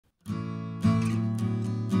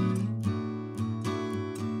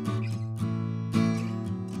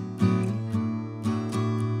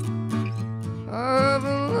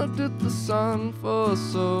looked at the sun for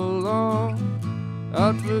so long,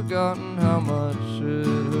 I'd forgotten how much it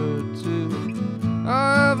hurt to.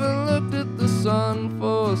 I haven't looked at the sun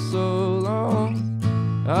for so long,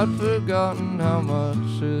 I'd forgotten how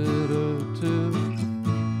much it hurt to.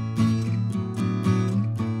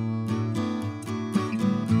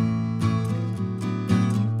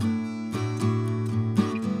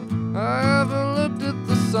 I haven't looked at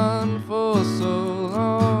the sun for so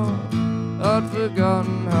long, I'd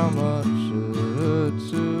forgotten how much it hurt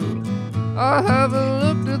to. I haven't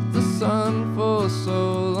looked at the sun for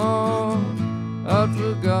so long, I'd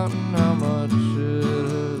forgotten how much it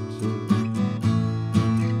hurt to.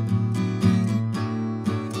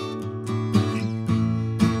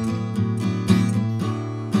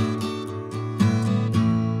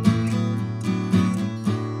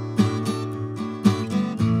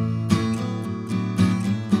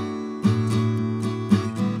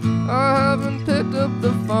 I haven't picked up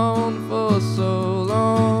the phone for so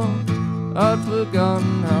long, I'd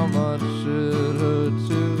forgotten how much it hurt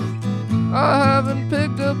to. I haven't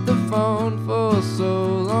picked up the phone for so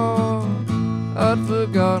long, I'd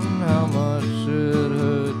forgotten how much it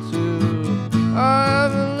hurt to. I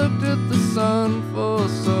haven't looked at the sun for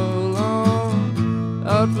so long,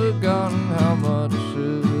 I'd forgotten how much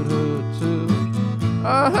it hurt to.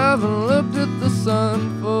 I haven't looked at the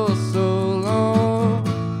sun for so long,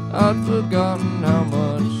 I'd forgotten how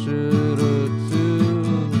much it hurt to.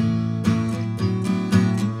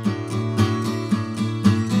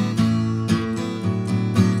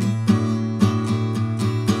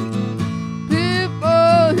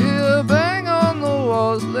 People here bang on the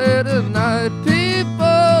walls late at night.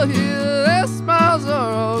 People here, their smiles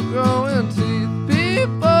are all growing teeth.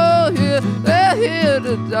 People here, they're here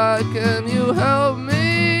to die. Can you help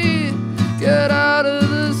me get out of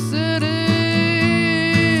the city?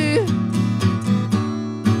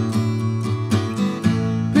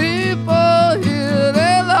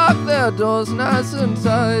 Their doors nice and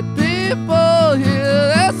tight. People here,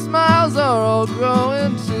 their smiles are all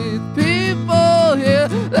growing teeth. People here,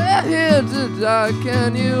 they're here to die.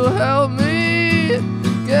 Can you help me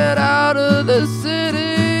get out of the city?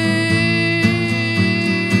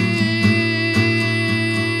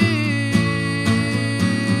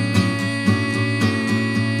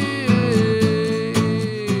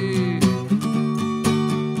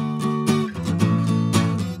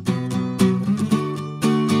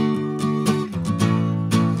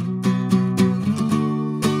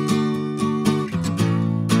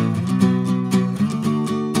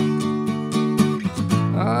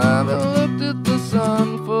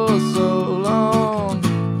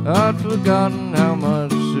 I'd forgotten how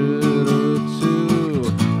much it hurt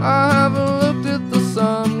to. I haven't looked at the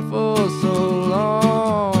sun for so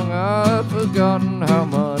long, I'd forgotten how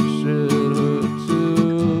much